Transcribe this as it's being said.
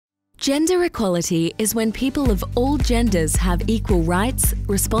Gender equality is when people of all genders have equal rights,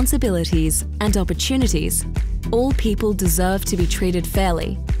 responsibilities, and opportunities. All people deserve to be treated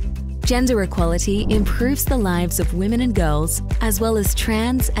fairly. Gender equality improves the lives of women and girls, as well as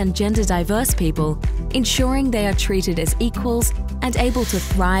trans and gender-diverse people, ensuring they are treated as equals and able to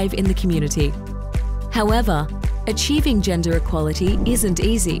thrive in the community. However, achieving gender equality isn't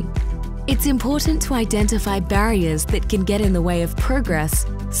easy. It's important to identify barriers that can get in the way of progress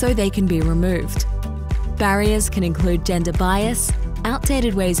so they can be removed. Barriers can include gender bias,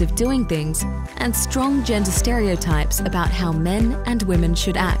 outdated ways of doing things, and strong gender stereotypes about how men and women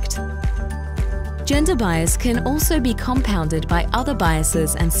should act. Gender bias can also be compounded by other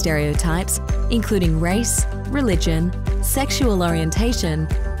biases and stereotypes, including race, religion, sexual orientation,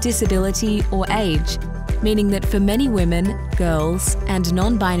 disability, or age, meaning that for many women, girls, and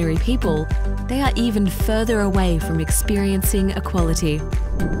non-binary people, they are even further away from experiencing equality.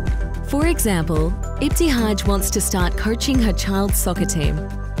 For example, Ibtihaj wants to start coaching her child's soccer team.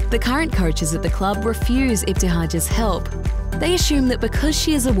 The current coaches at the club refuse Ibtihaj's help. They assume that because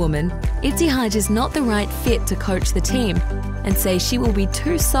she is a woman, Ibtihaj is not the right fit to coach the team and say she will be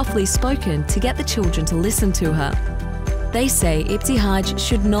too softly spoken to get the children to listen to her. They say Ibtihaj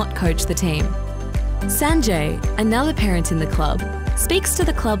should not coach the team. Sanjay, another parent in the club, speaks to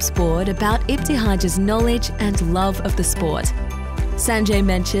the club's board about Ibtihaj's knowledge and love of the sport. Sanjay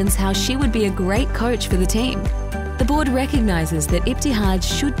mentions how she would be a great coach for the team. The board recognises that Ibtihaj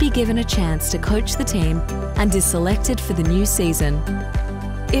should be given a chance to coach the team and is selected for the new season.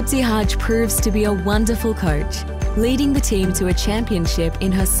 Ibtihaj proves to be a wonderful coach, leading the team to a championship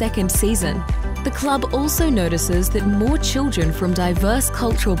in her second season. The club also notices that more children from diverse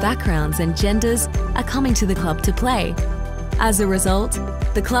cultural backgrounds and genders are coming to the club to play. As a result,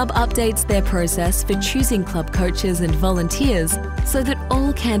 the club updates their process for choosing club coaches and volunteers so that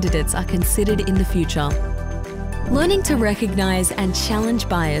all candidates are considered in the future. Learning to recognise and challenge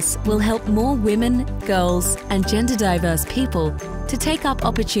bias will help more women, girls, and gender-diverse people to take up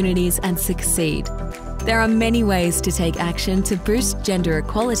opportunities and succeed. There are many ways to take action to boost gender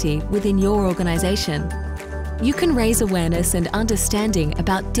equality within your organisation. You can raise awareness and understanding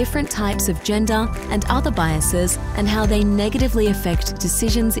about different types of gender and other biases and how they negatively affect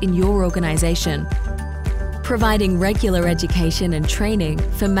decisions in your organisation. Providing regular education and training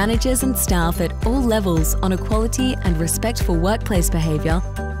for managers and staff at all levels on equality and respectful workplace behaviour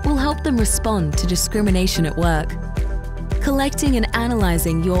will help them respond to discrimination at work. Collecting and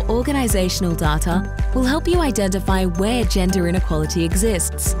analysing your organisational data will help you identify where gender inequality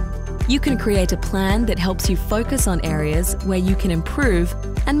exists. You can create a plan that helps you focus on areas where you can improve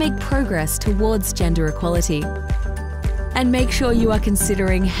and make progress towards gender equality. And make sure you are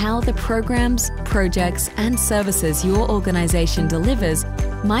considering how the programs, projects, and services your organisation delivers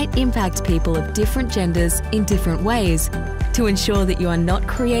might impact people of different genders in different ways to ensure that you are not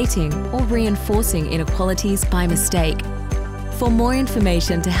creating or reinforcing inequalities by mistake. For more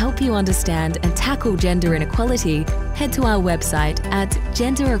information to help you understand and tackle gender inequality, head to our website at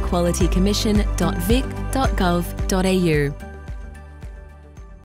genderequalitycommission.vic.gov.au.